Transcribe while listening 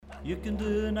You can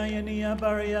do Nayania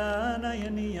Baria,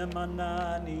 Nayania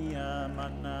Manania,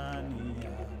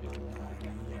 Manania.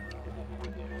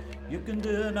 You can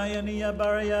do Nayania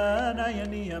Baria,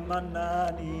 Nayania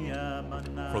Manania,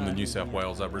 Manania. From the New South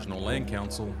Wales Aboriginal Land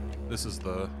Council, this is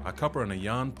the A Cuppa and a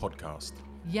Yarn podcast.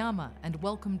 Yama, and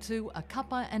welcome to A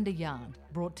Cuppa and a Yarn,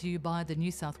 brought to you by the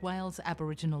New South Wales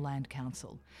Aboriginal Land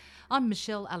Council. I'm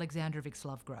Michelle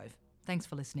Alexandrovich-Lovegrove. Thanks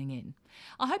for listening in.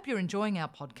 I hope you're enjoying our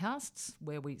podcasts,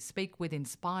 where we speak with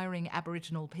inspiring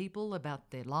Aboriginal people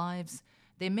about their lives,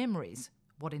 their memories,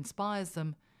 what inspires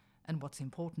them, and what's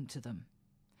important to them.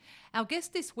 Our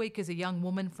guest this week is a young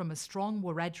woman from a strong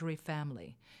Wiradjuri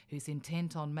family who's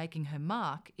intent on making her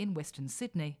mark in Western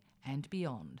Sydney and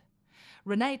beyond.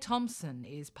 Renee Thomson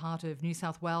is part of New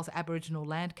South Wales Aboriginal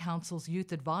Land Council's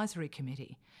Youth Advisory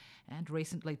Committee and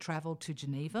recently travelled to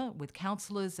Geneva with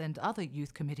councillors and other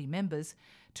Youth Committee members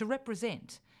to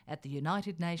represent at the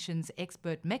United Nations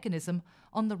Expert Mechanism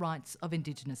on the Rights of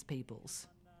Indigenous Peoples.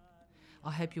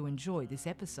 I hope you enjoy this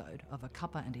episode of A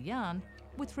Cuppa and a Yarn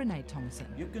with Renee Thomson.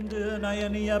 You can do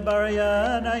Nayania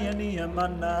Baria, Nayania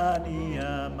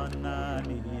Manania,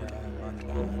 Manania,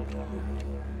 Manania.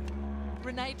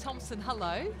 Renee Thomson,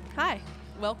 hello. Hi.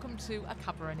 Welcome to A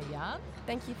Cuppa and a Yarn.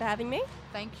 Thank you for having me.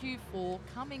 Thank you for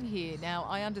coming here. Now,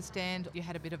 I understand you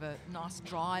had a bit of a nice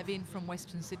drive in from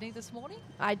Western Sydney this morning.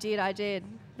 I did.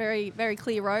 Very, very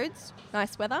clear roads,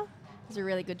 nice weather. It was a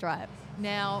really good drive.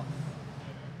 Now,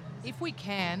 if we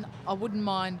can, I wouldn't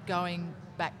mind going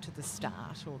back to the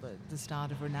start, or the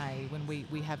start of Renee, when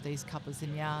we have these cuppas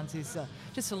and yarns, is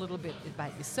just a little bit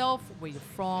about yourself, where you're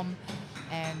from,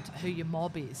 and who your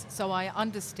mob is. So I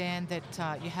understand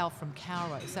that you hail from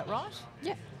Cowra, is that right?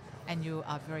 Yeah. And you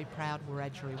are a very proud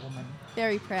Wiradjuri woman.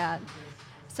 Very proud.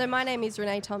 So my name is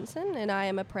Renee Thomson and I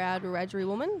am a proud Wiradjuri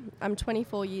woman. I'm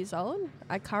 24 years old.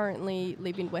 I currently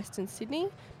live in Western Sydney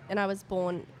and I was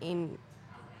born in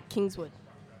Kingswood.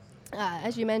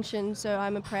 As you mentioned, so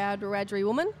I'm a proud Wiradjuri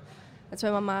woman. That's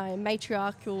where my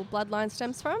matriarchal bloodline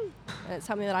stems from, and it's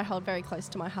something that I hold very close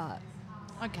to my heart.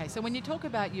 Okay, so when you talk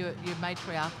about your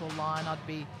matriarchal line, I'd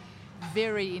be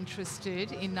very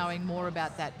interested in knowing more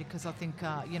about that, because I think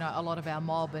a lot of our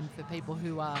mob, and for people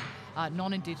who are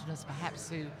non-Indigenous perhaps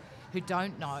who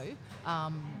don't know,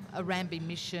 Arambi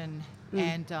Mission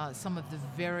and some of the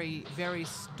very, very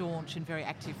staunch and very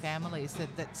active families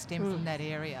that stem from that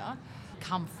area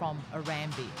come from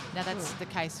Arambi. Now that's the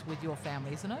case with your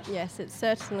family, isn't it? Yes, it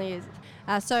certainly is.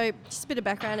 So just a bit of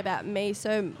background about me.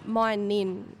 So my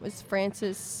nin was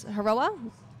Frances Haroa,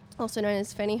 also known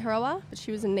as Fenny Haroa, but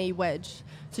she was a knee wedge.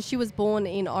 So she was born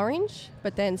in Orange,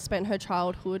 but then spent her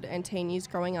childhood and teen years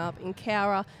growing up in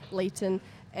Cowra, Leeton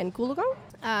and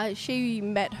Goolagong. She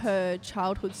met her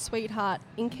childhood sweetheart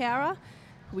in Cowra,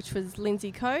 which was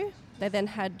Lindsay Coe. They then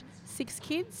had 6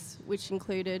 kids, which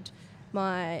included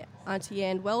my Auntie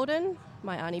Ann Weldon,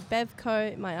 my Auntie Bev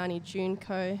Coe, my Auntie June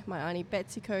Coe, my Auntie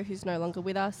Betsy Coe, who's no longer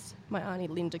with us, my Auntie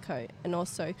Linda Coe, and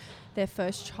also their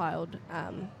first child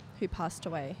who passed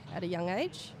away at a young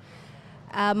age.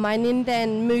 My nin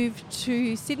then moved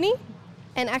to Sydney,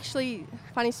 and actually,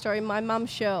 funny story, my mum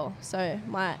Shirl, so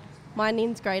my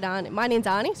nin's great aunt, my nin's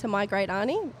auntie, so my great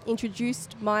auntie,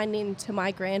 introduced my nin to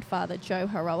my grandfather Joe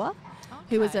Haroa,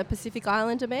 who was a Pacific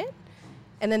Islander man.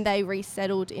 And then they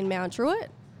resettled in Mount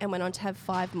Druitt and went on to have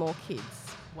 5 more kids.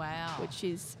 Wow. Which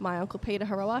is my Uncle Peter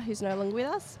Haroa, who's no longer with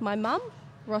us, my mum,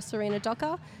 Rossarina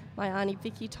Docker, my Auntie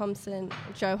Vicky Thomson,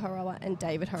 Joe Haroa and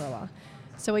David Haroa.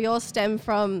 So we all stem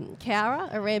from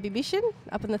Cowra, Arambi Mission,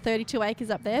 up in the 32 acres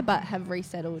up there, but have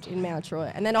resettled in Mount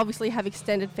Druitt. And then obviously have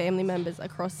extended family members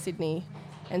across Sydney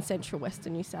and central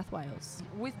western New South Wales.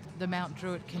 With the Mount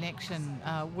Druitt connection,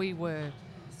 we were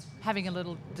having a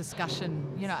little discussion,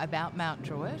 about Mount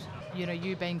Druitt,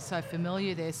 you being so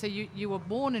familiar there. So you were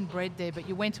born and bred there, but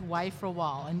you went away for a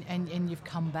while and you've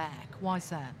come back. Why is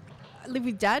that? I live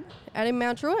with Dad out in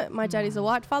Mount Druitt. My dad is a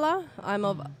white fella. I'm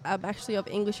actually of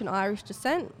English and Irish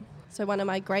descent. So one of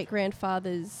my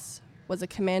great-grandfathers was a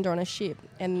commander on a ship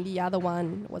and the other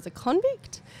one was a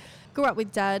convict. Grew up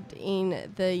with Dad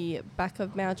in the back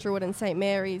of Mount Druitt and St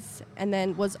Mary's, and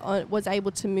then was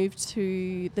able to move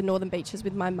to the Northern Beaches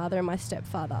with my mother and my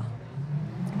stepfather.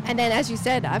 And then, as you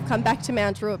said, I've come back to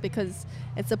Mount Druitt because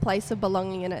it's a place of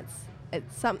belonging, and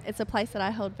it's a place that I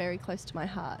held very close to my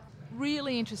heart.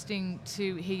 Really interesting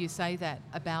to hear you say that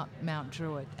about Mount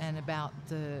Druitt and about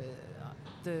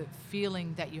the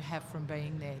feeling that you have from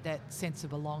being there, that sense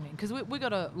of belonging. Because we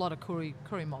got a lot of Koori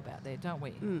mob out there, don't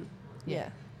we? Yeah,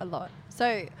 a lot.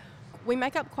 So we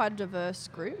make up quite a diverse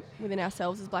group within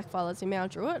ourselves as blackfellas in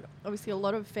Mount Druitt. Obviously, a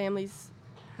lot of families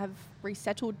have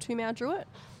resettled to Mount Druitt.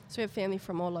 So we have family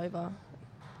from all over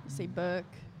see Burke,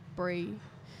 Bree,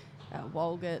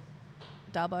 Walgett,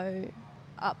 Dubbo,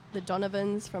 up the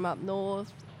Donovans from up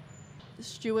north, the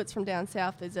Stewarts from down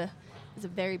south. There's a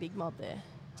very big mob there.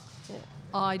 Yeah.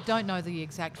 I don't know the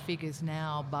exact figures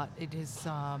now, but it has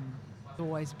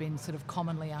always been sort of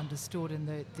commonly understood, and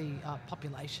the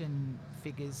population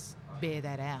figures bear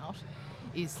that out,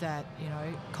 is that, you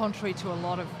know, contrary to a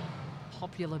lot of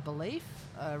popular belief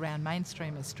around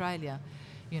mainstream Australia,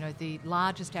 you know, the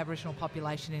largest Aboriginal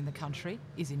population in the country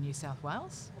is in New South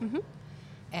Wales,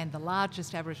 and the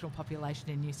largest Aboriginal population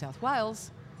in New South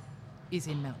Wales is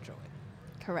in Mount Druitt.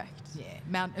 Correct. Yeah,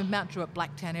 Mount Druitt,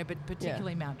 Blacktown area, but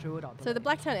particularly Mount Druitt, I believe. So the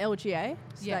Blacktown LGA,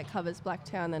 that covers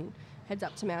Blacktown, then heads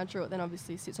up to Mount Druitt, then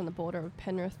obviously sits on the border of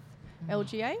Penrith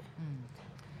LGA.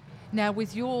 Now,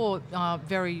 with your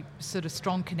very sort of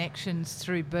strong connections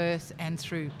through birth and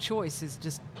through choice, is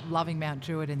just loving Mount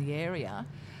Druitt and the area,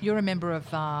 you're a member of,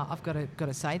 I've got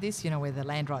to say this, you know, we're the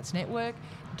Land Rights Network,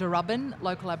 Darubin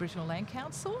Local Aboriginal Land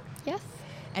Council. Yes.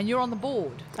 And you're on the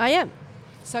board. I am.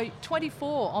 So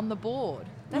 24 on the board.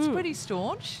 That's pretty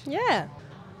staunch. Yeah.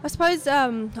 I suppose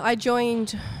I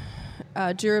joined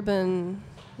Darubin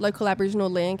Local Aboriginal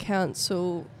Land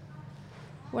Council,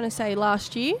 I want to say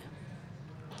last year.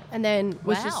 And then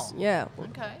was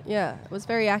was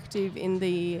very active in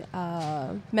the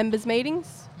members'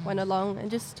 meetings, went along and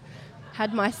just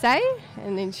had my say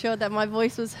and ensured that my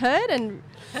voice was heard. And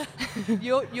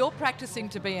you're practicing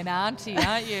to be an auntie,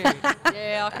 aren't you?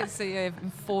 Yeah, I can see her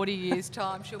in 40 years'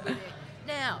 time. She'll be there.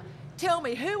 Now, tell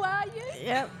me, who are you?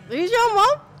 Yeah, who's your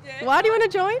mom? Yeah. Why do you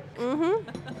want to join?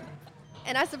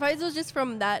 And I suppose it was just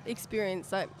from that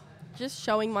experience, like, just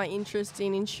showing my interest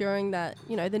in ensuring that,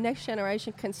 you know, the next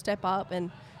generation can step up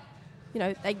and, you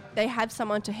know, they have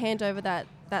someone to hand over that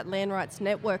land rights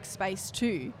network space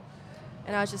to.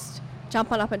 And I was just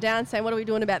jumping up and down saying, what are we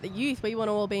doing about the youth? We want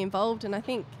to all be involved. And I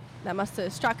think that must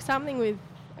have struck something with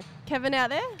Kevin out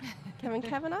there, Kevin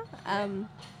Kavanagh. And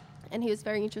he was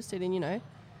very interested in, you know,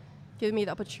 giving me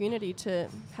the opportunity to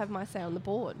have my say on the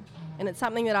board. And it's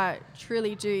something that I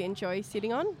truly do enjoy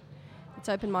sitting on. It's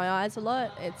opened my eyes a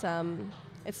lot.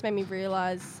 It's made me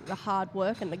realise the hard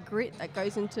work and the grit that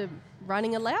goes into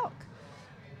running a LAUC,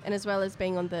 and as well as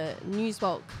being on the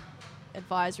Newswalk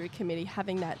advisory committee,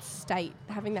 having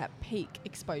that peak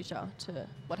exposure to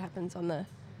what happens on the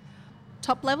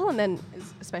top level, and then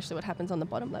especially what happens on the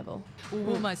bottom level.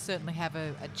 We'll most certainly have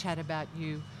a chat about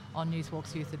you on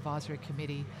Newswalk's Youth Advisory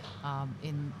Committee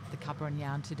in the Cuppa and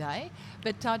Yarn today.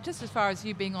 But just as far as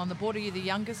you being on the board, are you the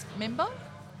youngest member?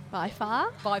 By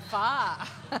far. By far.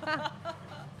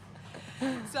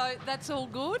 So that's all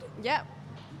good? Yep.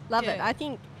 Love it. I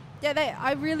think,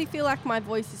 I really feel like my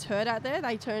voice is heard out there.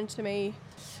 They turned to me,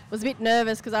 was a bit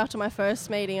nervous because after my first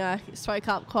meeting I spoke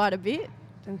up quite a bit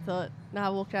and thought, I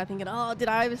walked out thinking, did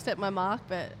I overstep my mark?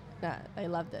 But no, they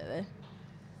loved it. They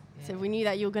said, we knew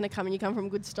that you were going to come and you come from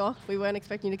good stock. We weren't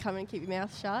expecting you to come and keep your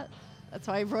mouth shut. That's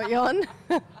why we brought you on.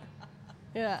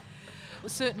 Yeah. Well,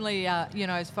 certainly, you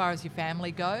know, as far as your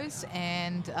family goes,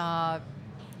 and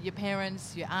your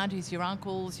parents, your aunties, your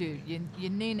uncles, your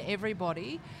nin,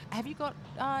 everybody. Have you got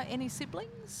any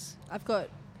siblings? I've got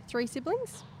 3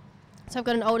 siblings. So I've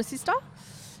got an older sister.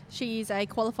 She's a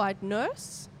qualified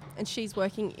nurse and she's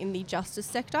working in the justice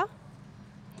sector.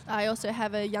 I also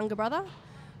have a younger brother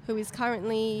who is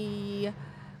currently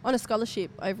on a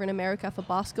scholarship over in America for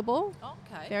basketball.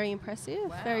 Okay. Very impressive.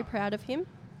 Wow. Very proud of him.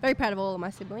 Very proud of all of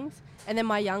my siblings. And then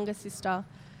my younger sister,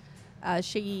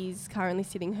 she's currently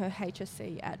sitting her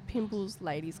HSC at Pimble's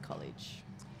Ladies College.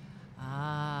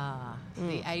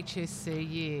 The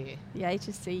HSC year. The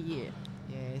HSC year.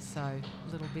 Yeah, so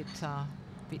a little bit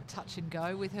touch and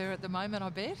go with her at the moment, I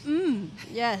bet.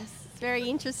 Yes, it's very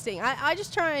interesting. I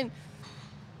just try and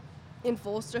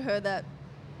enforce to her that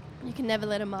you can never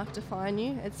let a mark define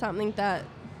you. It's something that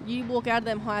you walk out of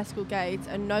them high school gates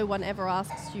and no one ever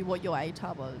asks you what your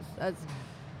ATAR was.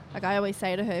 Like I always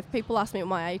say to her, if people ask me what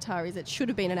my ATAR is, it should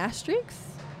have been an asterisk,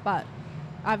 but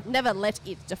I've never let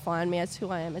it define me as who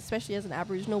I am, especially as an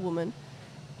Aboriginal woman,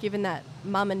 given that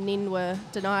mum and nin were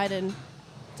denied an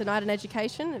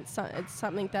education. It's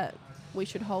something that we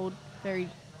should hold very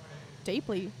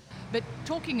deeply. But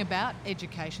talking about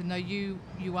education, though, you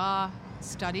are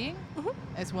studying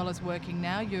as well as working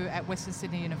now. You're at Western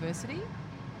Sydney University.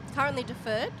 Currently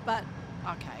deferred, but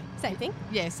okay, same thing.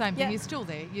 Yeah, same thing. Yeah. You're still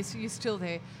there. You're still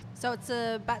there. So it's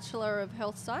a Bachelor of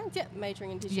Health Science. Yeah, majoring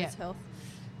in Indigenous health.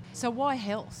 So why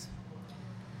health?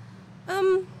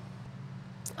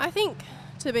 I think,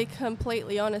 to be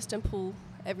completely honest and pull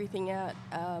everything out,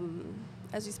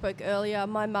 as you spoke earlier,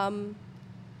 my mum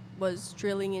was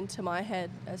drilling into my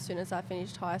head as soon as I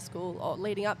finished high school, or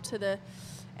leading up to the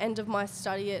end of my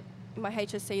study at my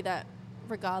HSC that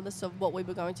regardless of what we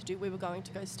were going to do, we were going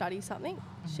to go study something.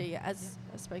 She, as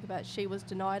I spoke about, she was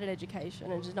denied an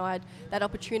education and denied that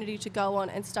opportunity to go on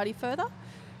and study further.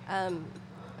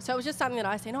 So it was just something that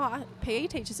I said, PE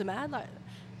teachers are mad. Like,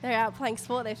 they're out playing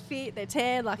sport, they're fit, they're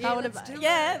tan. Like, I want to.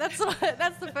 Yeah, that's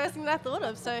the first thing that I thought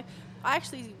of. So I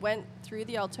actually went through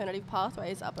the alternative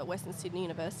pathways up at Western Sydney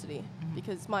University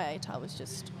because my ATAR was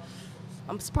just.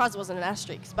 I'm surprised it wasn't an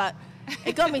asterisk, but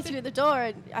it got me through the door.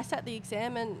 And I sat the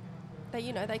exam, and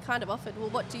they kind of offered, well,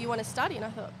 what do you want to study? And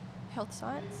I thought, health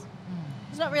science.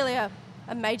 It's not really a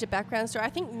major background story. I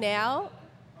think now,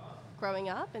 growing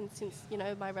up, and since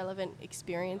my relevant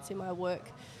experience in my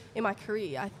work, in my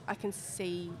career, I can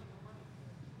see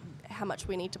how much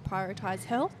we need to prioritise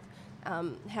health,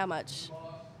 how much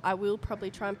I will probably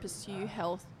try and pursue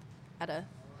health at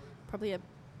probably a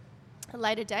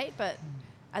later date, but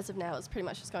as of now, it's pretty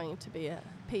much just going to be a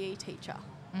PE teacher.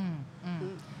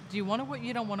 Do you want to work?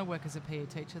 You don't want to work as a PE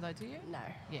teacher, though, do you? No.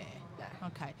 Yeah. No.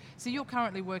 Okay. So you're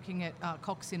currently working at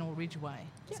Coxin or Ridgeway,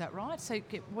 is that right? So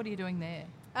what are you doing there?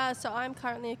 So I'm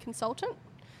currently a consultant,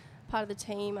 part of the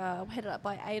team headed up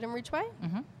by Aidan Ridgeway,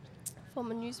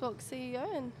 former Newswalk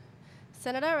CEO and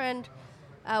Senator, and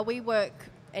we work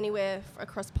anywhere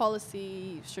across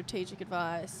policy, strategic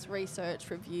advice, research,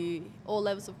 review, all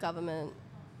levels of government,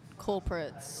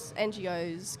 corporates,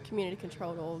 NGOs,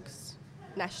 community-controlled orgs,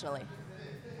 nationally.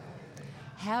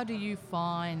 How do you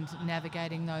find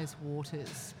navigating those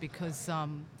waters? Because, a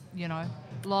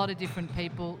lot of different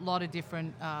people, a lot of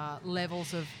different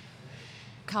levels of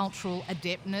cultural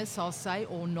adeptness, I'll say,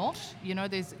 or not.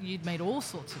 You'd meet all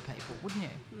sorts of people, wouldn't you?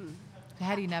 So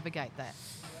how do you navigate that?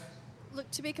 Look,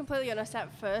 to be completely honest,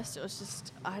 at first it was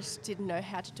just, I just didn't know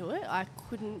how to do it. I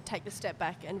couldn't take the step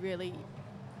back and really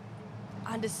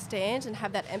understand and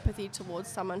have that empathy towards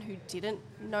someone who didn't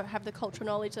have the cultural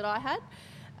knowledge that I had.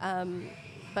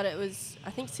 But it was,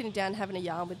 I think, sitting down and having a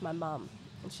yarn with my mum,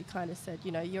 and she kind of said,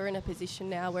 you're in a position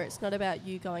now where it's not about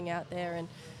you going out there and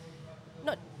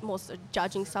not more so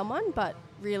judging someone, but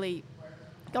really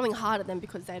going hard at them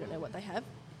because they don't know what they have.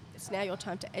 It's now your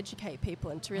time to educate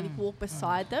people and to really walk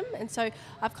beside them. And so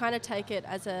I've kind of taken it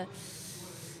as an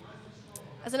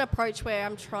approach where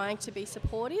I'm trying to be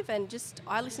supportive and just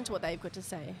I listen to what they've got to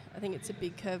say. I think it's a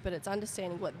big curve, but it's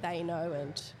understanding what they know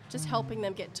and just helping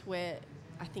them get to where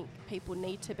I think people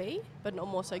need to be, but not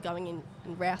more so going in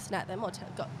and rousing at them or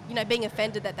being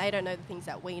offended that they don't know the things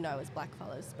that we know as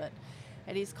blackfellas. But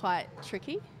it is quite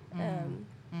tricky,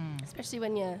 especially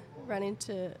when you run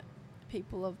into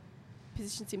people of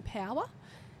positions in power,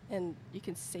 and you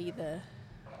can see the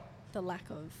lack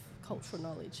of cultural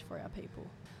knowledge for our people.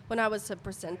 When I was a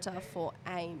presenter for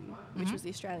AIM, which was the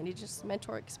Australian Indigenous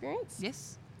Mentor Experience,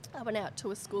 yes, I went out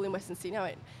to a school in Western Sydney. I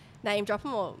won't name drop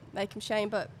them or make them shame,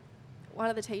 but one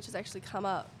of the teachers actually come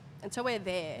up, and so we're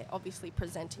there obviously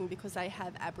presenting because they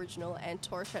have Aboriginal and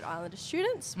Torres Strait Islander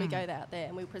students. We go out there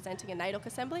and we're presenting a NAIDOC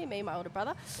assembly, me and my older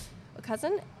brother or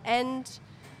cousin, and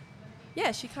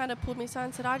yeah, she kind of pulled me aside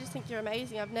and said, I just think you're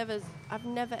amazing. I've never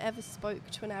ever spoke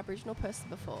to an Aboriginal person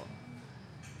before.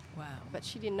 Wow. But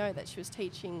she didn't know that she was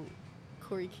teaching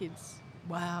Koori kids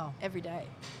every day.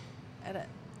 And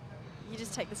you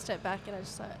just take the step back and I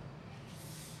was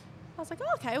like,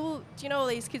 oh, okay, well, do you know all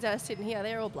these kids that are sitting here,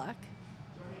 they're all black.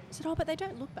 I said, but they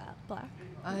don't look black.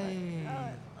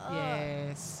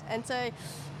 Yes. And then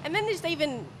there's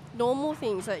even normal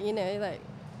things that,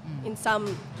 in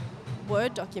some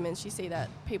Word documents you see that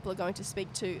people are going to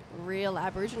speak to real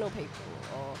Aboriginal people,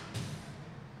 or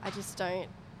I just don't,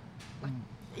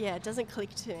 it doesn't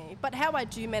click to me. But how I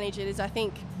do manage it is I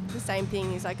think the same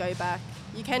thing is I go back.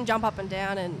 You can jump up and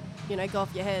down and, go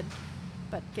off your head,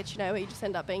 but you just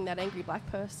end up being that angry black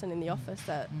person in the office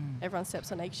that everyone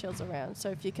steps on eggshells around. So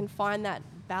if you can find that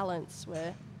balance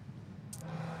where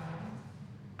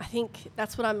I think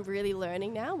that's what I'm really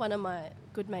learning now. One of my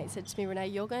good mates said to me, Renee,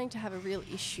 you're going to have a real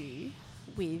issue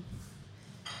with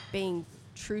being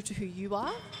true to who you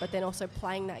are, but then also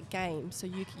playing that game. So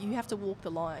you have to walk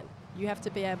the line. You have to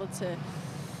be able to,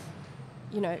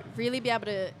 really be able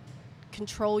to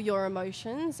control your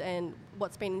emotions and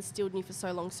what's been instilled in you for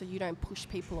so long, so you don't push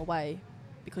people away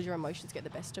because your emotions get the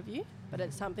best of you. But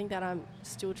it's something that I'm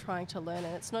still trying to learn,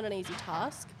 and it's not an easy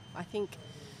task. I think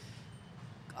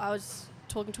I was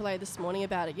talking to a lady this morning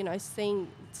about it,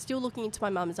 still looking into my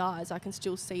mum's eyes, I can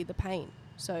still see the pain.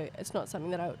 So it's not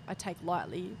something that I take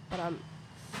lightly, but I'm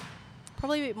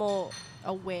probably a bit more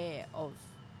aware of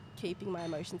keeping my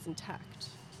emotions intact.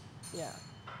 Yeah.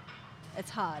 It's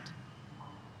hard.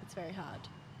 It's very hard.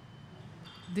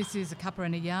 This is A Cuppa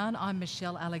and a Yarn. I'm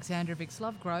Michelle Alexandrovich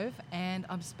Lovegrove, and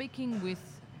I'm speaking with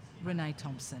Renee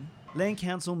Thomson. Land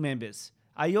Council members,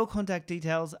 are your contact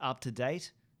details up to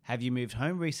date? Have you moved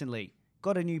home recently?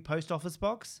 Got a new post office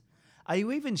box? Are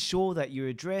you even sure that your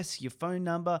address, your phone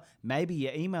number, maybe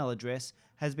your email address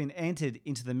has been entered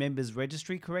into the members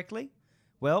registry correctly?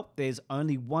 Well, there's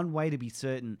only one way to be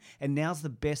certain, and now's the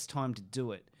best time to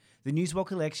do it. The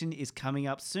Newswalk election is coming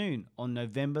up soon on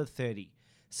November 30.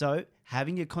 So,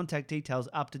 having your contact details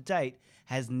up to date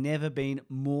has never been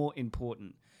more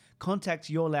important. Contact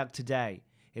Your Loud today.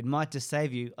 It might just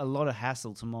save you a lot of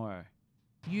hassle tomorrow.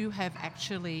 You have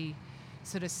actually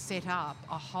sort of set up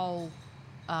a whole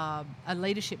a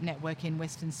leadership network in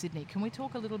Western Sydney. Can we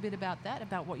talk a little bit about that,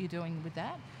 about what you're doing with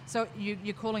that? So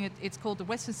you're calling it, it's called the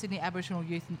Western Sydney Aboriginal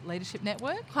Youth Leadership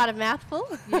Network. Quite a mouthful.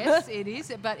 Yes, it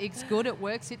is, but it's good, it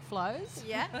works, it flows.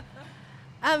 Yeah.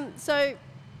 So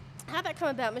how that came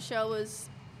about, Michelle, was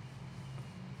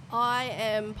I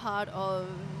am part of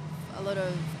a lot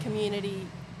of community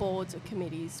boards or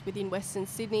committees within Western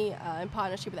Sydney in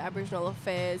partnership with Aboriginal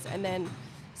Affairs, and then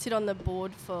sit on the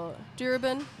board for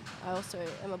Durban. I also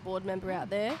am a board member out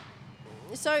there.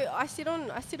 So I sit on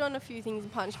a few things in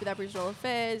partnership with Aboriginal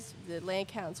Affairs, the Land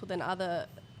Council, then other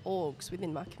orgs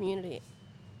within my community.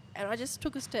 And I just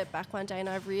took a step back one day and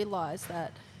I realised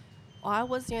that I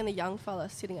was the only young fella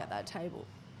sitting at that table.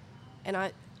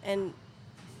 And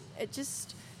it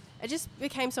just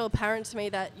became so apparent to me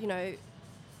that, you know,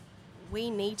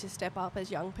 we need to step up as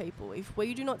young people. If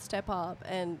we do not step up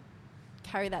and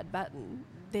carry that baton,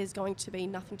 there's going to be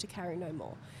nothing to carry no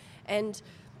more. And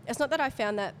it's not that I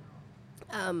found that,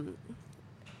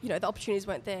 you know, the opportunities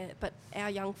weren't there, but our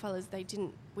young fellas,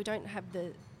 we don't have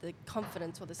the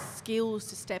confidence or the skills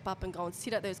to step up and go and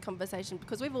sit at those conversations,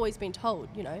 because we've always been told,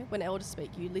 you know, when elders speak,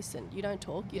 you listen, you don't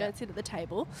talk, you don't sit at the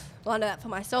table. Well, I know that for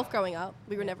myself growing up,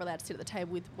 we were never allowed to sit at the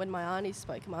table when my aunties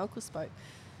spoke and my uncle spoke.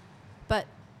 But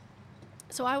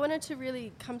so I wanted to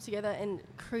really come together and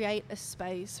create a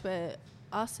space where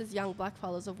us as young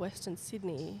blackfellas of Western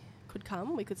Sydney could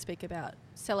come. We could speak about,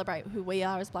 celebrate who we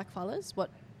are as blackfellas, what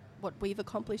we've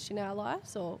accomplished in our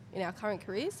lives or in our current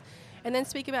careers, and then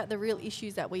speak about the real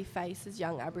issues that we face as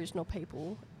young Aboriginal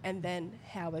people, and then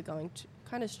how we're going to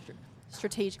kind of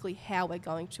strategically how we're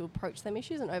going to approach them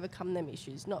issues and overcome them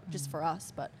issues, not just for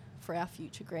us, but for our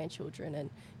future grandchildren and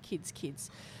kids.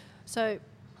 So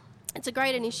it's a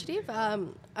great initiative.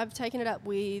 I've taken it up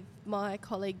with my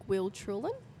colleague Will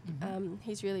Trulin.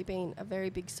 He's really been a very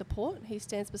big support. He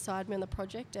stands beside me on the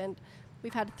project, and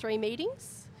we've had 3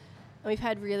 meetings and we've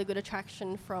had really good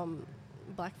attraction from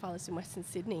blackfellas in Western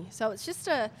Sydney. So it's just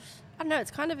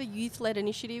it's kind of a youth-led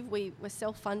initiative. We're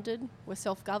self-funded, we're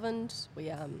self-governed, we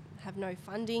have no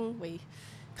funding. We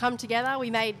come together.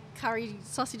 We made curry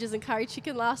sausages and curry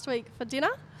chicken last week for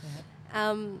dinner.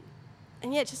 And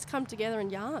just come together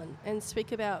and yarn and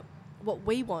speak about what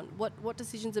we want, what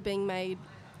decisions are being made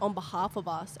on behalf of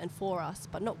us and for us,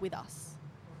 but not with us.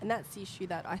 And that's the issue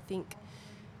that I think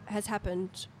has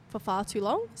happened for far too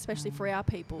long, especially for our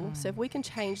people. So if we can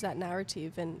change that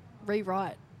narrative and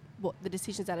rewrite what the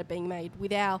decisions that are being made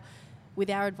with our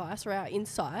advice or our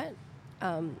insight,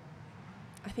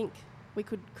 I think we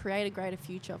could create a greater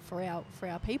future for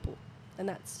our people, and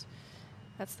that's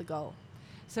the goal.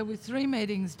 So with 3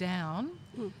 meetings down,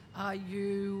 are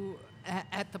you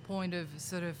at the point of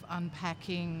sort of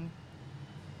unpacking?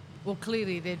 Well,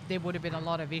 clearly there would have been a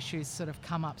lot of issues sort of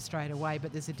come up straight away,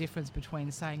 but there's a difference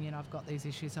between saying, you know, I've got these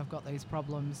issues, I've got these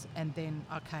problems, and then,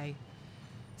 okay,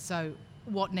 so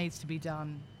what needs to be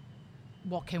done?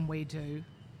 What can we do?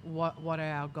 What are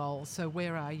our goals? So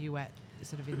where are you at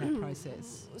sort of in that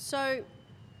process? So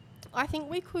I think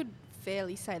we could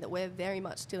fairly say that we're very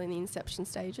much still in the inception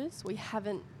stages. We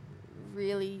haven't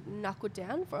really knuckled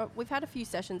down. We've had a few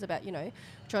sessions about, you know,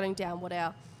 jotting down what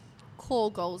our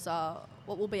core goals are,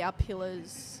 what will be our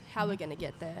pillars, how we're going to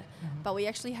get there. But we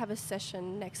actually have a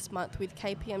session next month with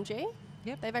KPMG.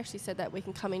 Yep. They've actually said that we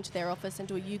can come into their office and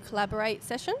do a You Collaborate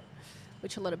session,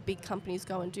 which a lot of big companies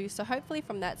go and do. So hopefully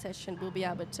from that session we'll be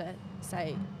able to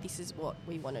say, this is what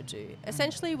we want to do.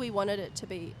 Essentially we wanted it to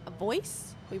be a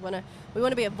voice. We want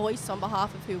to be a voice on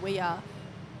behalf of who we are.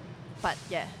 But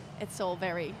yeah, it's all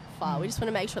very far. We just want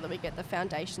to make sure that we get the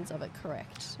foundations of it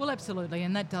correct. Well, absolutely,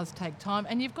 and that does take time,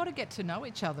 and you've got to get to know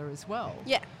each other as well.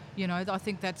 Yeah. You know, I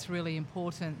think that's really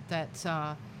important,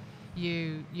 that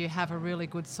you have a really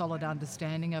good solid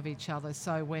understanding of each other.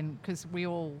 So because we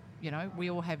all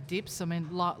have dips. I mean,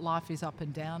 life is up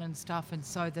and down and stuff, and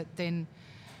so that then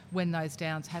when those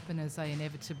downs happen, as they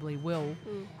inevitably will,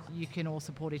 you can all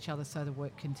support each other so the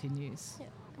work continues. Yeah.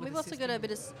 We've also got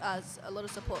a lot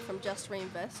of support from Just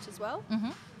Reinvest as well. Mm-hmm.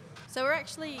 So we're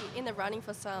actually in the running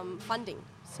for some funding.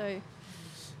 So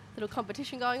little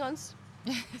competition going on. So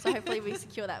hopefully we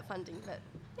secure that funding. But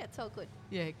yeah, it's all good.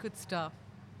 Yeah, good stuff.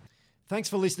 Thanks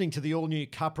for listening to the all-new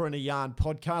Cuppa and a Yarn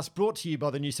podcast, brought to you by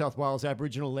the New South Wales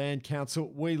Aboriginal Land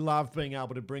Council. We love being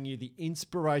able to bring you the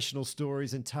inspirational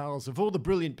stories and tales of all the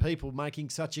brilliant people making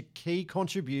such a key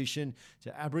contribution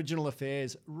to Aboriginal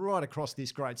affairs right across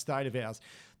this great state of ours.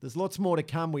 There's lots more to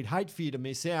come. We'd hate for you to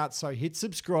miss out, so hit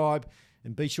subscribe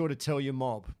and be sure to tell your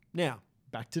mob. Now,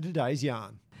 back to today's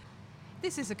yarn.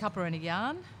 This is a Cuppa and a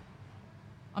Yarn.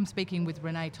 I'm speaking with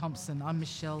Renee Thomson. I'm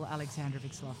Michelle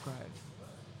Alexandrovich Lovegrove.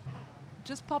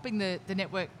 Just popping the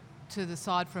network to the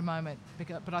side for a moment,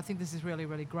 but I think this is really,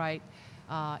 really great,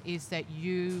 is that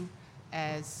you,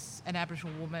 as an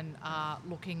Aboriginal woman, are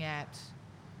looking at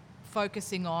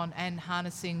focusing on and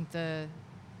harnessing the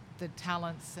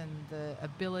talents and the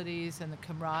abilities and the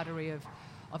camaraderie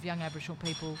of young Aboriginal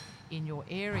people in your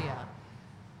area.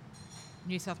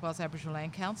 New South Wales Aboriginal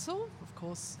Land Council, of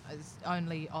course, is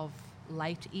only of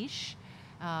late-ish,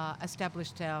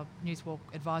 established our Newswalk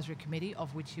Advisory Committee,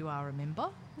 of which you are a member.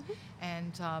 Mm-hmm.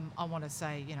 And I want to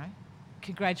say,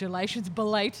 congratulations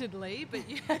belatedly, but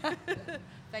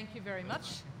thank you very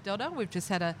much, Dodda. We've just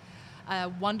had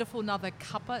a wonderful another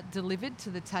cuppa delivered to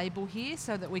the table here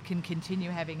so that we can continue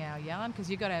having our yarn, because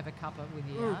you've got to have a cuppa with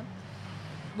your yarn.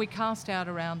 We cast out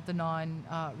around the 9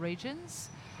 regions.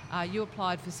 You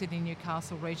applied for Sydney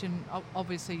Newcastle region.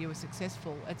 Obviously you were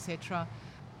successful, etc.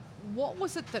 What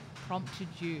was it that prompted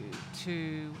you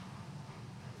to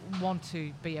want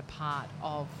to be a part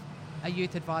of a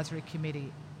youth advisory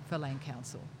committee for Land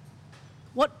Council?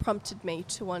 What prompted me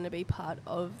to want to be part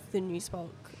of the Newswalk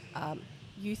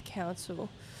Youth Council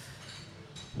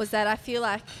was that I feel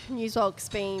like Newswalk's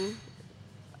been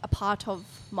a part of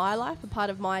my life, a part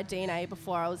of my DNA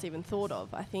before I was even thought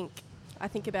of. I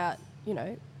think about,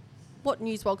 what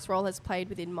Newswalk's role has played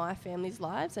within my family's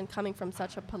lives, and coming from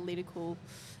such a political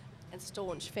and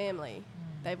staunch family,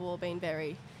 they've all been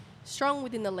very strong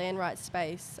within the land rights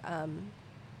space.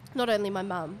 Not only my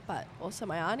mum, but also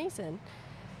my aunties and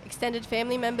extended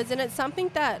family members. And it's something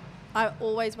that I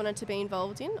always wanted to be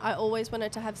involved in. I always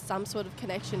wanted to have some sort of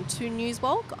connection to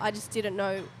Newswalk. I just didn't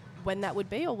know when that would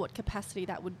be or what capacity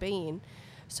that would be in.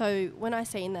 So when I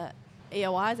seen that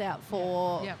EOI's out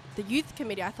for the youth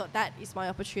committee, I thought that is my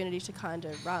opportunity to kind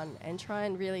of run and try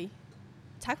and really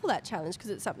tackle that challenge, because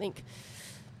it's something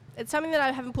that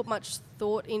I haven't put much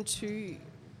thought into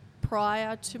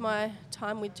prior to my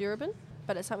time with Durban,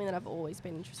 but it's something that I've always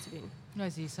been interested in.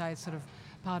 As you say, it's sort of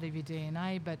part of your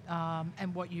DNA, but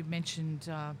and what you mentioned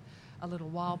a little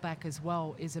while back as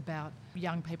well is about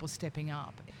young people stepping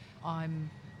up.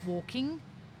 I'm walking,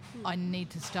 I need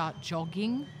to start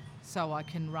jogging so I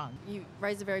can run. You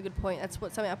raise a very good point. That's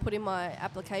something I put in my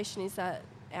application, is that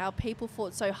our people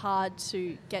fought so hard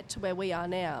to get to where we are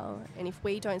now, and if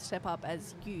we don't step up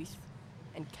as youth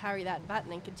and carry that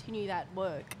baton and continue that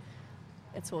work,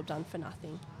 it's all done for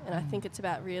nothing. And I think it's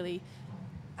about really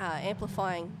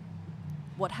amplifying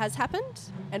what has happened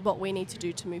and what we need to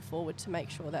do to move forward to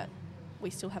make sure that we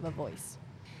still have a voice.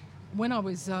 When I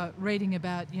was reading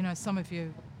about, some of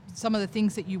the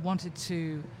things that you wanted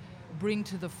to bring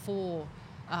to the fore,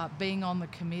 being on the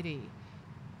committee,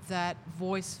 that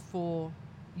voice for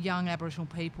young Aboriginal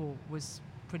people was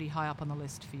pretty high up on the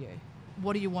list for you.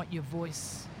 What do you want your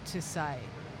voice to say?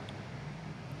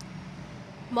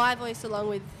 My voice, along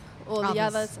with all the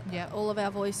others, all of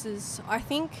our voices. I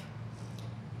think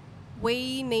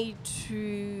we need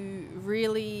to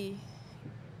really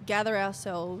gather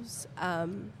ourselves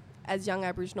as young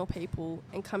Aboriginal people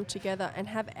and come together and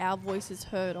have our voices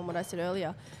heard on what I said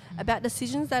earlier about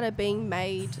decisions that are being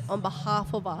made on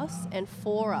behalf of us and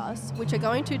for us, which are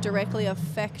going to directly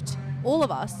affect all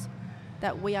of us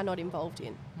that we are not involved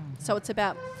in. So it's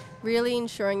about really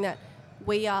ensuring that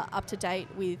we are up to date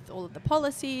with all of the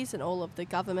policies and all of the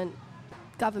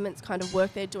government's kind of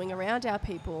work they're doing around our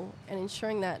people, and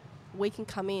ensuring that we can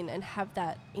come in and have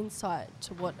that insight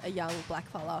to what a young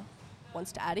blackfella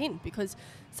wants to add in, because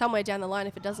somewhere down the line,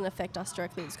 if it doesn't affect us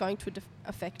directly, it's going to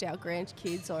affect our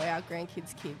grandkids or our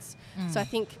grandkids' kids. So I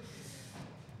think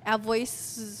our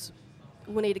voices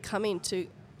will need to come in to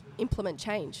implement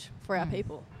change for our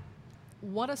people.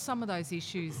 What are some of those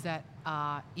issues that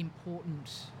are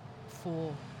important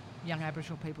for young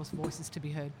Aboriginal people's voices to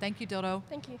be heard? Thank you, Dodo.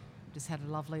 Thank you. Just had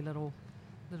a lovely little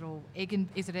egg and...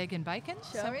 Is it egg and bacon?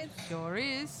 Sure is. Sure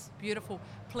is. Beautiful.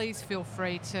 Please feel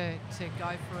free to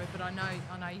go through it, but I know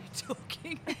you're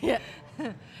talking. Yeah.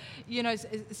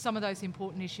 Some of those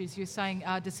important issues, you're saying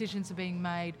decisions are being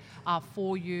made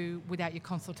for you without your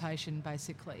consultation,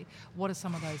 basically. What are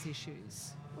some of those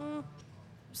issues?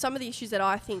 Some of the issues that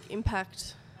I think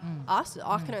impact us.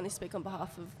 I can only speak on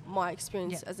behalf of my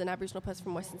experience as an Aboriginal person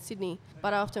from Western Sydney,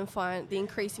 but I often find the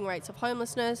increasing rates of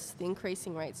homelessness, the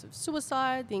increasing rates of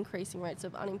suicide, the increasing rates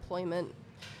of unemployment,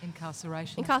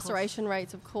 incarceration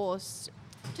rates, of course,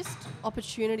 just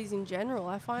opportunities in general.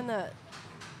 I find that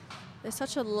there's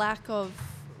such a lack of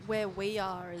where we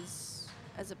are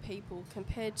as a people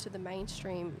compared to the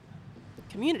mainstream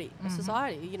community of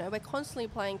society. You know, we're constantly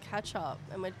playing catch up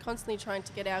and we're constantly trying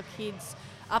to get our kids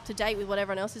up to date with what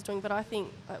everyone else is doing, but I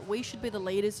think we should be the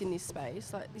leaders in this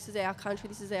space. Like, this is our country,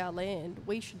 this is our land.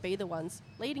 We should be the ones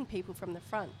leading people from the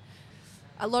front.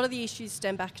 A lot of the issues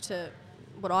stem back to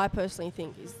what I personally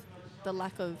think is the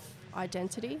lack of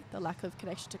identity, the lack of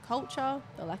connection to culture,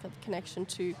 the lack of connection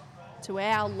to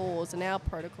our laws and our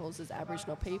protocols as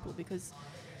Aboriginal people, because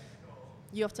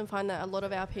you often find that a lot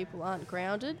of our people aren't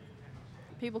grounded.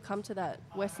 People come to that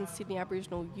Western Sydney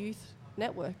Aboriginal Youth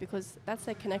Network because that's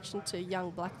their connection to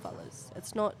young blackfellas.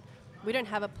 It's not, we don't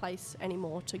have a place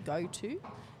anymore to go to,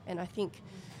 and I think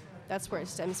that's where it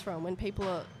stems from. When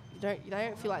people they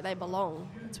don't feel like they belong,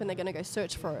 it's when they're going to go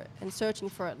search for it, and searching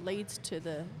for it leads to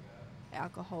the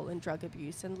alcohol and drug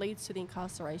abuse and leads to the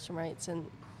incarceration rates and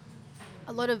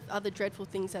a lot of other dreadful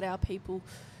things that our people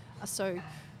are so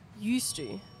used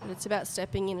to. And it's about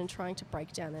stepping in and trying to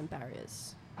break down them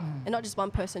barriers. And not just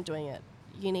one person doing it.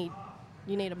 You need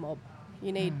a mob.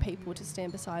 You need people to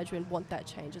stand beside you and want that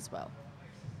change as well.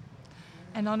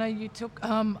 And I know you took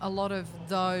a lot of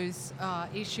those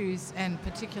issues, and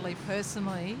particularly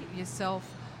personally yourself,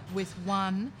 with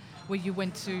one where you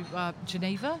went to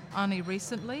Geneva only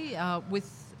recently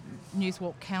with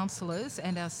Newswalk councillors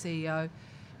and our CEO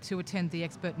to attend the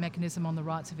expert mechanism on the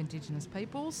rights of Indigenous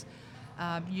peoples.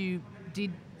 You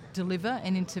did deliver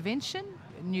an intervention.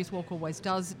 Newswalk always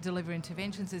does deliver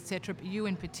interventions, etc. But you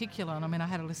in particular, and I mean, I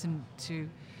had to listen to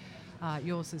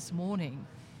yours this morning.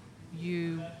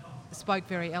 You spoke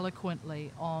very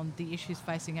eloquently on the issues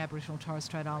facing Aboriginal and Torres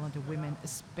Strait Islander women,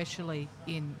 especially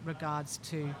in regards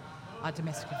to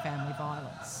domestic and family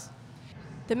violence.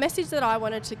 The message that I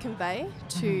wanted to convey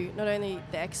to not only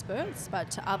the experts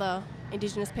but to other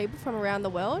Indigenous people from around the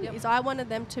world is I wanted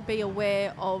them to be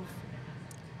aware of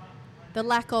the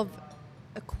lack of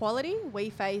equality we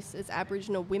face as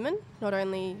Aboriginal women. Not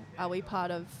only are we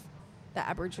part of the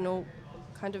Aboriginal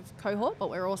kind of cohort, but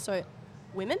we're also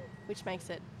women, which makes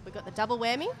it, we've got the double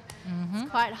whammy. It's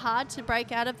quite hard to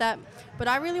break out of that. But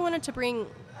I really wanted to bring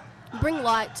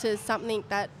light to something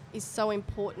that is so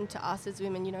important to us as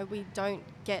women. You know, we don't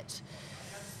get,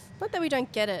 not that we don't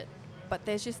get it, but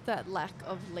there's just that lack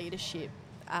of leadership,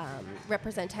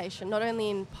 representation, not only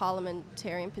in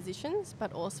parliamentarian positions,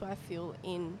 but also I feel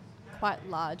in quite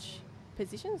large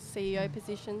positions, CEO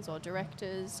positions or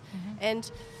directors.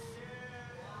 And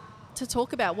to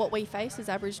talk about what we face as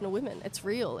Aboriginal women, it's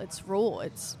real, it's raw,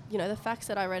 it's, you know, the facts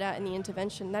that I read out in the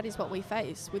intervention, that is what we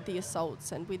face with the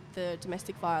assaults and with the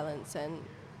domestic violence and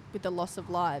with the loss of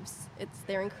lives.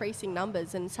 They're increasing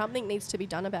numbers, and something needs to be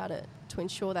done about it to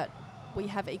ensure that we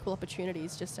have equal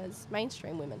opportunities just as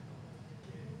mainstream women.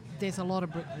 There's a lot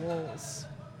of brick walls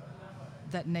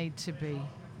that need to be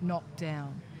knocked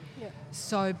down.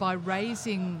 So by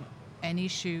raising an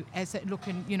issue as it, look,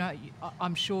 and you know,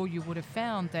 I'm sure you would have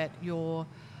found that your,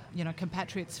 you know,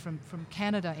 compatriots from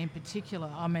Canada in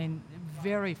particular, I mean,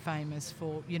 very famous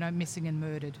for, you know, missing and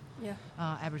murdered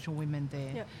Aboriginal women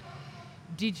there.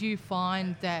 Did you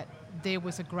find that there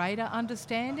was a greater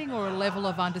understanding or a level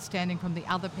of understanding from the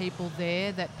other people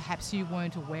there that perhaps you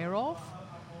weren't aware of?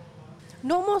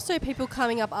 Not more so people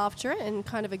coming up after it and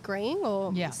kind of agreeing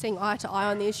or seeing eye to eye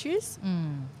on the issues.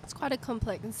 It's quite a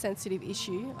complex and sensitive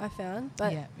issue, I found.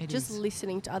 But just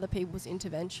listening to other people's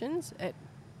interventions,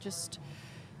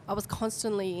 I was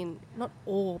constantly in, not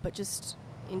awe, but just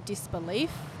in disbelief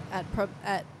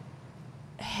at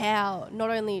how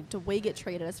not only do we get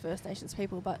treated as First Nations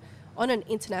people, but on an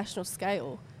international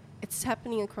scale, it's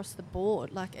happening across the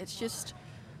board. Like, it's just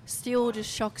still just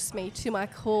shocks me to my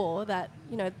core that,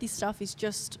 you know, this stuff is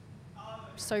just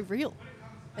so real.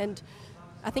 And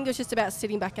I think it was just about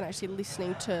sitting back and actually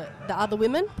listening to the other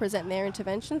women present their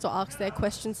interventions or ask their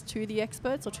questions to the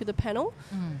experts or to the panel.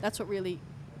 That's what really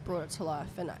brought it to life.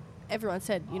 And everyone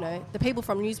said, you know, the people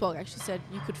from Newswalk actually said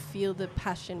you could feel the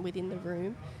passion within the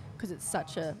room because it's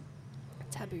such a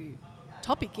taboo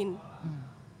topic in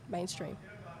mainstream.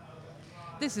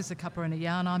 This is A Cuppa and a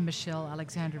Yarn. I'm Michelle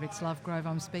Alexandrovich-Lovegrove.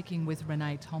 I'm speaking with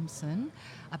Renee Thomson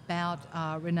about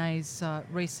Renee's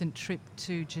recent trip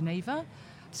to Geneva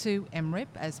to MRIP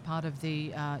as part of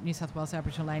the New South Wales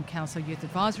Aboriginal Land Council Youth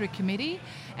Advisory Committee,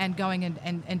 and going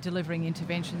and delivering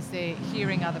interventions there,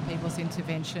 hearing other people's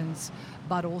interventions,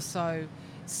 but also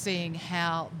seeing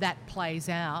how that plays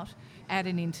out at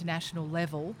an international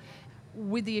level.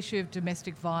 With the issue of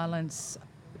domestic violence,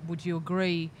 would you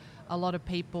agree a lot of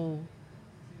people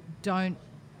don't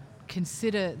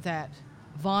consider that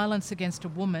violence against a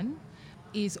woman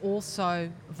is also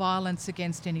violence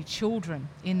against any children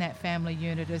in that family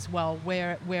unit as well,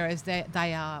 whereas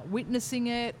they are witnessing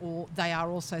it or they are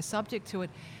also subject to it.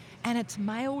 And it's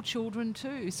male children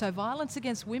too. So violence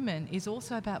against women is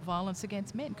also about violence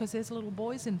against men because there's little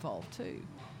boys involved too.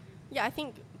 Yeah, I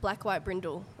think black, white,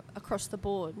 brindle across the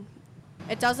board.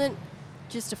 It doesn't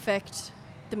just affect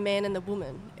the man and the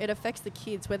woman. It affects the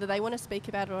kids, whether they want to speak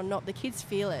about it or not. The kids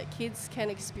feel it. Kids can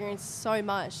experience so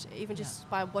much, even just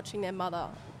by watching their mother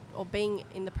or being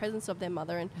in the presence of their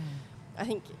mother. And I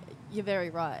think you're very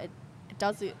right. It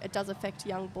does affect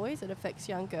young boys. It affects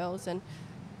young girls. And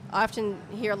I often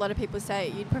hear a lot of people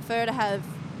say you'd prefer to have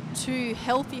 2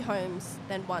 healthy homes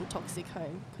than 1 toxic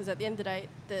home, because at the end of the day,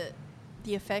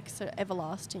 the effects are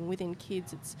everlasting within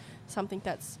kids. It's something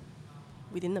that's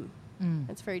within them.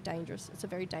 It's very dangerous. It's a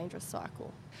very dangerous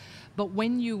cycle. But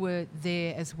when you were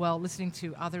there as well, listening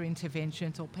to other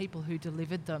interventions or people who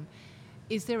delivered them,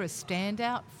 is there a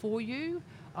standout for you?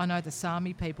 I know the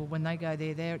Sami people, when they go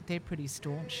there, they're pretty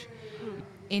staunch.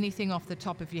 Anything off the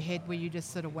top of your head where you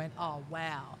just sort of went, oh,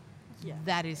 wow,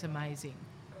 that is amazing?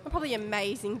 Well, probably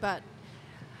amazing, but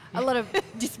a lot of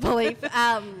disbelief.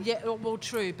 Yeah, well,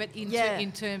 true, but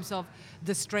in terms of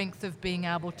the strength of being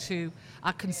able to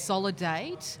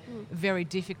consolidate very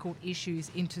difficult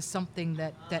issues into something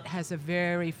that has a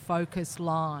very focused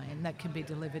line that can be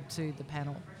delivered to the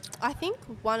panel. I think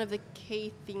one of the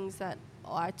key things that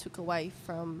I took away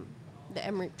from the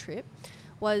MRIP trip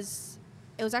was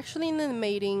it was actually in the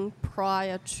meeting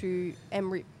prior to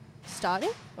MRIP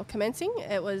starting or commencing.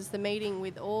 It was the meeting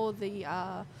with all the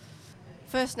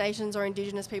First Nations or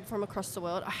Indigenous people from across the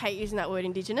world. I hate using that word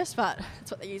Indigenous, but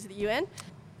that's what they use at the UN.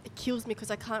 It kills me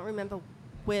because I can't remember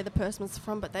where the person was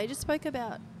from, but they just spoke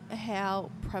about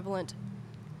how prevalent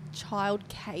child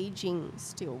caging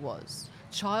still was.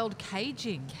 Child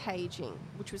caging? Caging,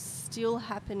 which was still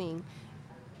happening.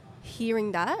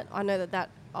 Hearing that, I know that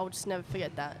I'll just never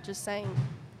forget that. Just saying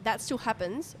that still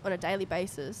happens on a daily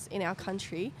basis in our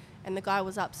country, and the guy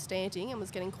was up standing and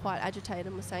was getting quite agitated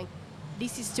and was saying,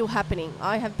 this is still happening.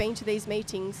 I have been to these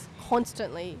meetings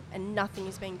constantly and nothing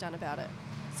is being done about it.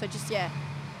 So just,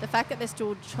 the fact that they're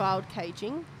still child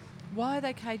caging. Why are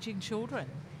they caging children?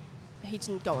 He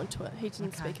didn't go into it. He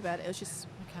didn't speak about it. It was just,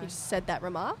 he just said that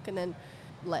remark and then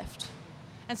left.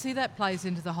 And see, that plays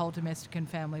into the whole domestic and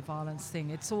family violence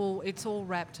thing. It's all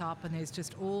wrapped up and there's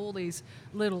just all these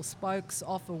little spokes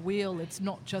off a wheel. It's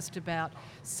not just about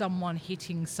someone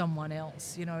hitting someone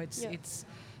else. You know, it's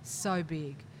so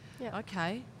big. Yeah.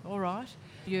 Okay, all right.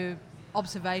 Your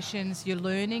observations, your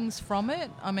learnings from it.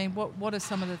 I mean, what are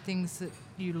some of the things that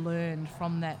you learned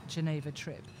from that Geneva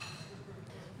trip?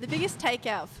 The biggest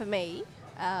takeout for me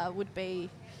would be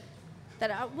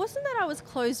that I was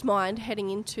closed-minded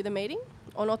heading into the meeting,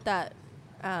 or not that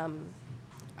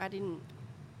I didn't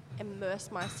immerse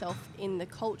myself in the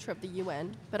culture of the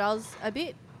UN, but I was a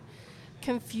bit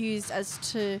confused as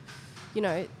to, you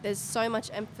know, there's so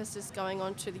much emphasis going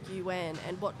on to the UN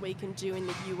and what we can do in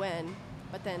the UN,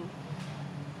 but then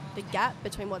the gap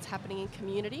between what's happening in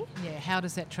community. Yeah, how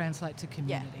does that translate to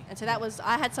community? Yeah, and so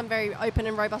I had some very open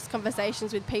and robust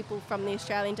conversations with people from the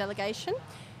Australian delegation,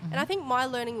 and I think my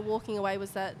learning walking away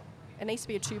was that it needs to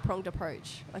be a 2-pronged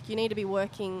approach. Like, you need to be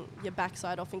working your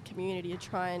backside off in community to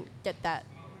try and get that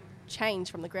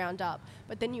change from the ground up,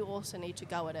 but then you also need to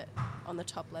go at it on the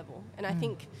top level. And I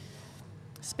think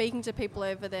speaking to people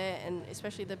over there, and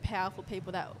especially the powerful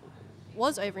people that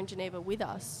was over in Geneva with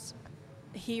us,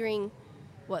 hearing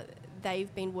what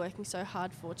they've been working so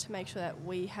hard for to make sure that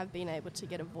we have been able to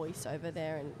get a voice over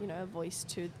there and, you know, a voice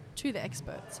to the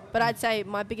experts. But I'd say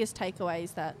my biggest takeaway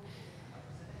is that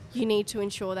you need to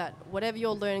ensure that whatever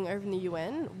you're learning over in the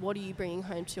UN, what are you bringing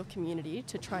home to your community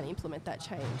to try and implement that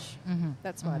change?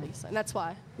 That's my biggest, and that's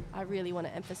why I really want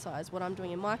to emphasise what I'm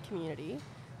doing in my community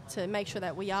to make sure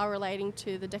that we are relating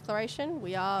to the declaration,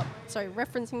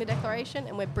 referencing the declaration,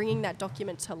 and we're bringing that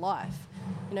document to life,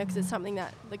 you know, because it's something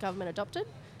that the government adopted,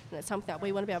 and it's something that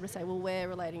we want to be able to say, well, we're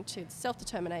relating to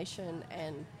self-determination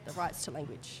and the rights to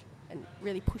language, and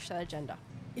really push that agenda.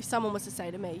 If someone was to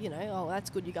say to me, you know, oh, that's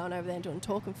good, you're going over there and doing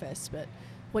Talking Fest, but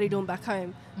what are you doing back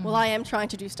home? Well, I am trying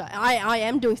to do stuff. I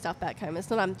am doing stuff back home. It's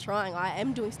not I'm trying. I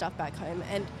am doing stuff back home.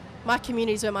 And my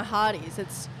community is where my heart is.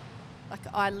 It's like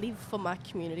I live for my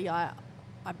community. I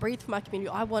breathe for my community.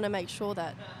 I want to make sure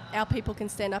that our people can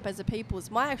stand up as a people.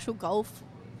 It's my actual goal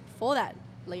for that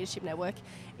Leadership Network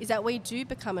is that we do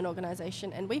become an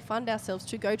organisation and we fund ourselves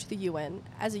to go to the UN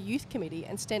as a youth committee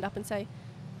and stand up and say,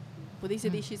 well, these are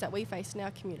the issues that we face in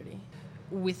our community.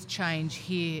 With change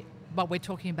here, but we're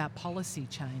talking about policy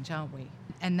change, aren't we?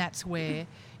 And that's where,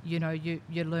 you know,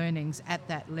 your learnings at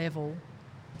that level,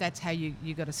 that's how you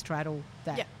got to straddle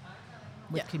that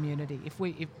with community.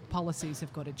 If policies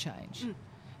have got to change.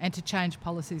 And to change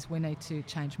policies, we need to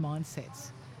change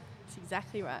mindsets. That's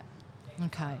exactly right.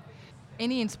 Okay.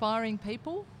 Any inspiring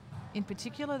people in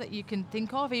particular that you can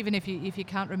think of, even if you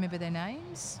can't remember their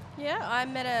names? Yeah, I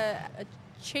met a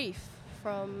chief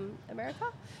from America,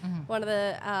 one of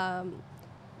the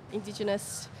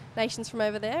Indigenous nations from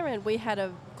over there, and we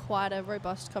had quite a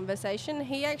robust conversation.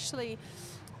 He actually,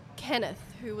 Kenneth,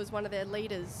 who was one of their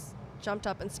leaders, jumped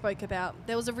up and spoke about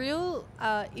there was a real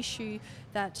issue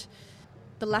that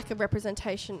the lack of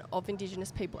representation of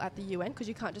Indigenous people at the UN, because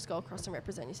you can't just go across and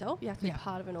represent yourself. You have to be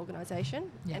part of an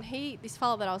organisation. Yeah. And this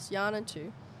fellow that I was yarning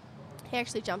to, he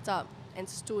actually jumped up and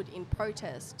stood in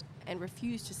protest and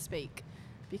refused to speak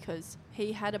because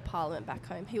he had a parliament back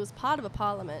home. He was part of a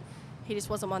parliament. He just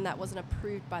wasn't one that wasn't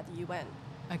approved by the UN.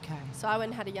 Okay. So I went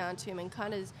and had a yarn to him and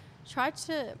kind of tried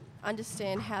to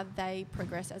understand how they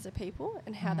progress as a people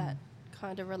and how that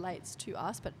kind of relates to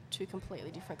us, but two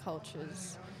completely different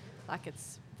cultures. Like it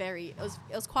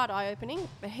was quite eye-opening,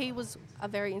 but he was a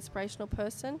very inspirational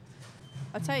person.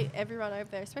 I'd say everyone over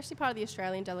there, especially part of the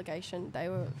Australian delegation,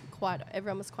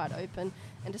 everyone was quite open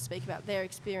and to speak about their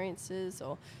experiences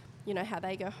or, you know, how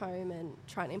they go home and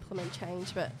try and implement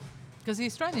change. But because the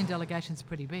Australian delegation's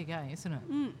pretty big, isn't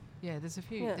it? Yeah, there's a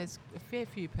fair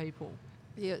few people.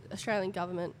 The Australian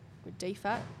government with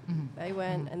DFAT, they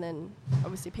went, and then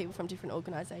obviously people from different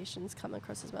organisations come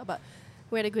across as well. But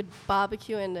we had a good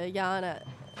barbecue and a yarn at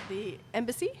the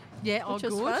embassy. Yeah, which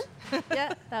was fun.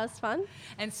 Yeah, that was fun.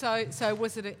 And so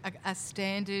was it a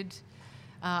standard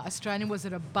Australian? Was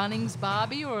it a Bunnings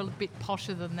barbie or a bit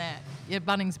posher than that? Yeah,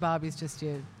 Bunnings barbie is just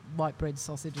your white bread,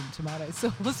 sausage and tomato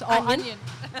sauce. Onion.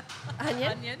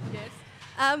 Onion, yes.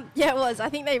 Yeah, it was. I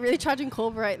think they really tried to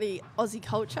incorporate the Aussie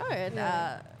culture and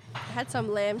had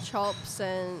some lamb chops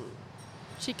and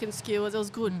chicken skewers. It was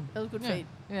good. It was good feed.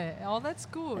 Yeah. Oh, that's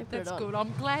good. That's good.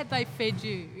 I'm glad they fed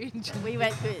you. We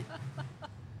went good.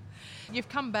 You've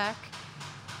come back.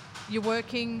 You're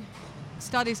working.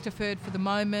 Studies deferred for the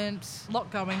moment. A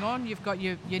lot going on. You've got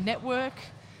your network.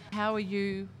 How are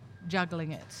you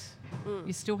juggling it?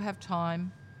 You still have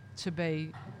time to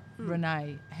be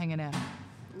Renee hanging out.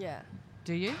 Yeah.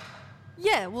 Do you?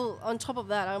 Yeah. Well, on top of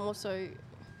that, I'm also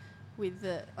with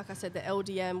the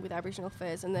LDM with Aboriginal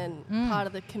Affairs, and then part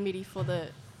of the committee for the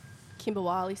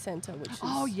Kimberwiley Centre, which is...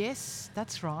 Oh, yes,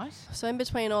 that's right. So in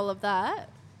between all of that,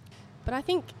 but I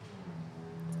think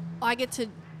I get to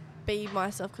be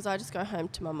myself because I just go home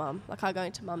to my mum. Like I go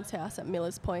into mum's house at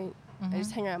Millers Point and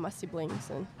just hang around my siblings,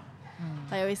 and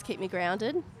they always keep me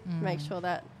grounded, make sure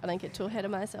that I don't get too ahead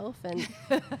of myself. And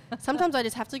sometimes I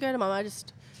just have to go to mum.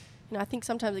 I think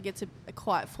sometimes it gets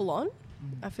quite full on.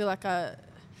 I feel like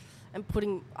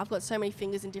I've got so many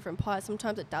fingers in different pies.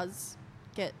 Sometimes it does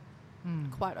get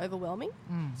quite overwhelming.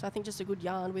 So I think just a good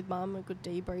yarn with mum, a good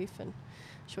debrief, and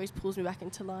she always pulls me back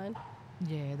into line.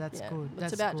 Yeah, that's good.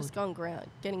 It's about just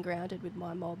getting grounded with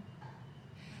my mob.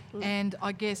 And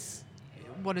I guess,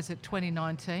 what is it,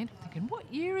 2019? I'm thinking, what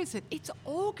year is it? It's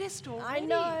August already. I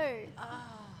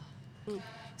know.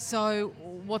 So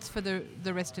what's for the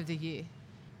rest of the year?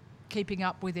 Keeping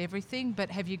up with everything, but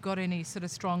have you got any sort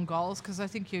of strong goals? Because I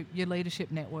think your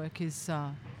leadership network is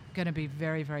going to be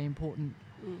very, very important.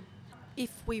 If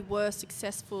we were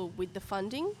successful with the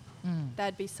funding,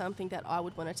 that'd be something that I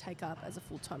would want to take up as a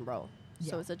full-time role.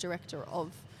 So as a director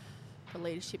of the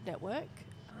leadership network,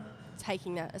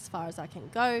 taking that as far as I can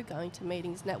go, going to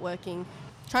meetings, networking,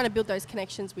 trying to build those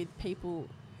connections with people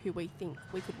who we think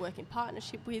we could work in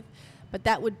partnership with. But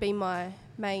that would be my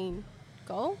main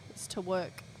goal, is to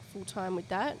work full-time with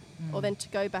that, or then to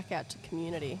go back out to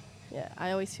community. Yeah,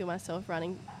 I always feel myself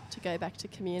running to go back to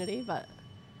community, but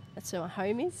that's where my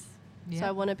home is. Yeah. So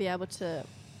I want to be able to,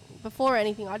 before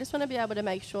anything, I just want to be able to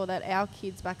make sure that our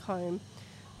kids back home,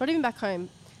 not even back home,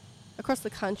 across the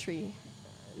country,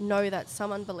 know that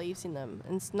someone believes in them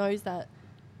and knows that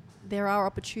there are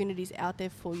opportunities out there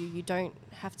for you. You don't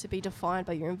have to be defined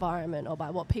by your environment or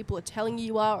by what people are telling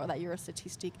you are, or that you're a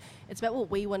statistic. It's about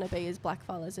what we want to be as black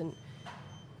fellas, and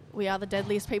we are the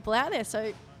deadliest people out there,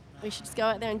 so we should just go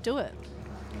out there and do it.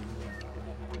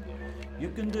 You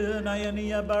can do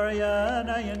Nayania Baraya,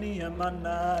 Nayania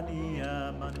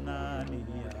Manania,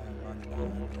 Manania,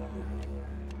 Manania.